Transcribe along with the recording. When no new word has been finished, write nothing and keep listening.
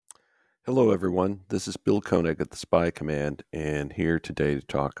Hello, everyone. This is Bill Koenig at the Spy Command, and here today to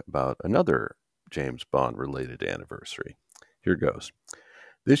talk about another James Bond related anniversary. Here goes.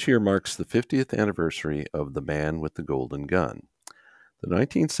 This year marks the 50th anniversary of The Man with the Golden Gun. The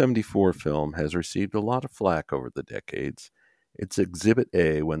 1974 film has received a lot of flack over the decades. It's Exhibit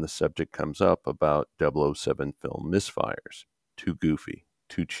A when the subject comes up about 007 film misfires. Too goofy,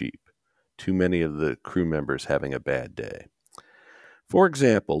 too cheap, too many of the crew members having a bad day. For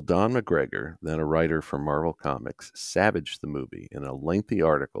example, Don McGregor, then a writer for Marvel Comics, savaged the movie in a lengthy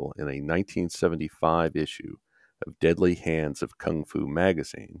article in a 1975 issue of Deadly Hands of Kung Fu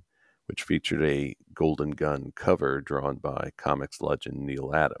magazine, which featured a Golden Gun cover drawn by comics legend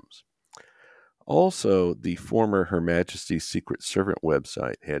Neil Adams. Also, the former Her Majesty's Secret Servant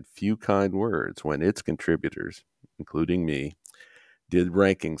website had few kind words when its contributors, including me, did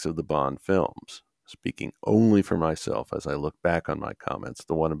rankings of the Bond films. Speaking only for myself as I look back on my comments,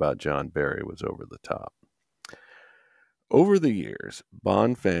 the one about John Barry was over the top. Over the years,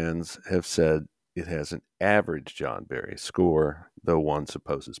 Bond fans have said it has an average John Barry score, though one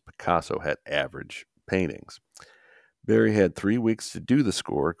supposes Picasso had average paintings. Barry had 3 weeks to do the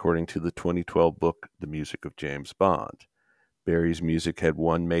score, according to the 2012 book, The Music of James Bond. Barry's music had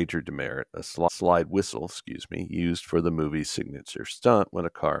one major demerit, a slide whistle, used for the movie's signature stunt when a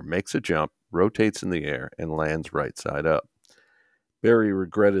car makes a jump, rotates in the air, and lands right side up. Barry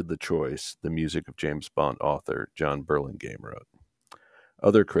regretted the choice, the music of James Bond author John Burlingame wrote.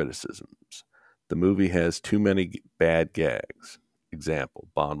 Other criticisms. The movie has too many bad gags. Example,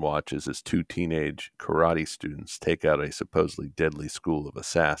 Bond watches as two teenage karate students take out a supposedly deadly school of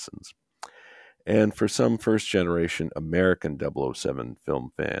assassins. And for some first generation American 007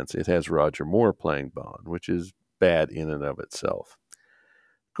 film fans, it has Roger Moore playing Bond, which is bad in and of itself.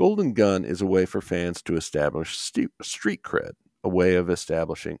 Golden Gun is a way for fans to establish street cred, a way of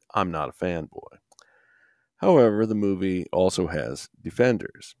establishing I'm not a fanboy. However, the movie also has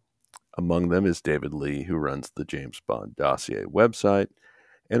defenders. Among them is David Lee, who runs the James Bond Dossier website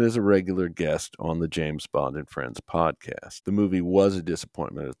and is a regular guest on the James Bond and Friends podcast. The movie was a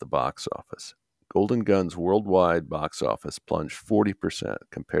disappointment at the box office. Golden Gun's worldwide box office plunged 40%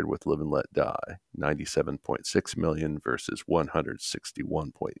 compared with Live and Let Die, 97.6 million versus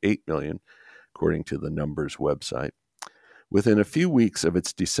 161.8 million, according to the Numbers website. Within a few weeks of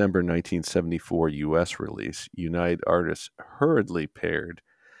its December 1974 U.S. release, United Artists hurriedly paired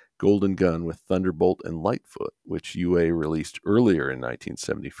Golden Gun with Thunderbolt and Lightfoot, which UA released earlier in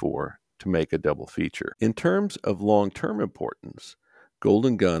 1974 to make a double feature. In terms of long-term importance,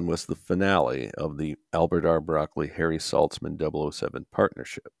 Golden Gun was the finale of the Albert R. Broccoli-Harry Saltzman 007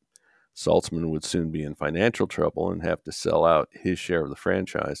 partnership. Saltzman would soon be in financial trouble and have to sell out his share of the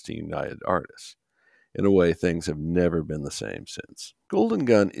franchise to United Artists. In a way, things have never been the same since. Golden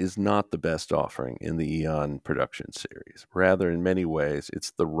Gun is not the best offering in the Eon production series. Rather, in many ways,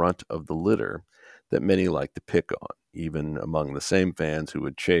 it's the runt of the litter that many like to pick on, even among the same fans who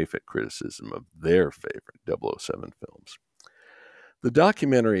would chafe at criticism of their favorite 007 films. The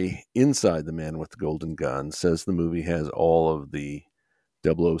documentary Inside the Man with the Golden Gun says the movie has all of the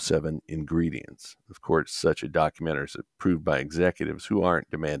 007 ingredients. Of course, such a documentary is approved by executives who aren't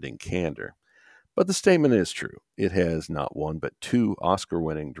demanding candor. But the statement is true. It has not one but two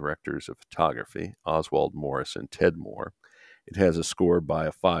Oscar-winning directors of photography, Oswald Morris and Ted Moore. It has a score by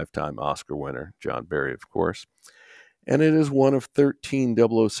a 5-time Oscar winner, John Barry, of course. And it is one of 13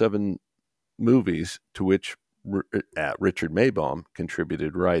 007 movies to which Richard Maybaum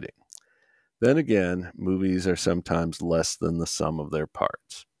contributed writing. Then again, movies are sometimes less than the sum of their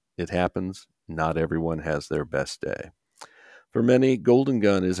parts. It happens. Not everyone has their best day. For many, Golden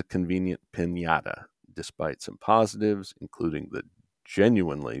Gun is a convenient piñata. Despite some positives, including the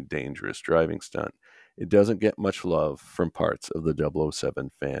genuinely dangerous driving stunt, it doesn't get much love from parts of the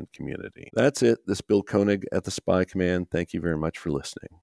 007 fan community. That's it. This is Bill Koenig at the Spy Command. Thank you very much for listening.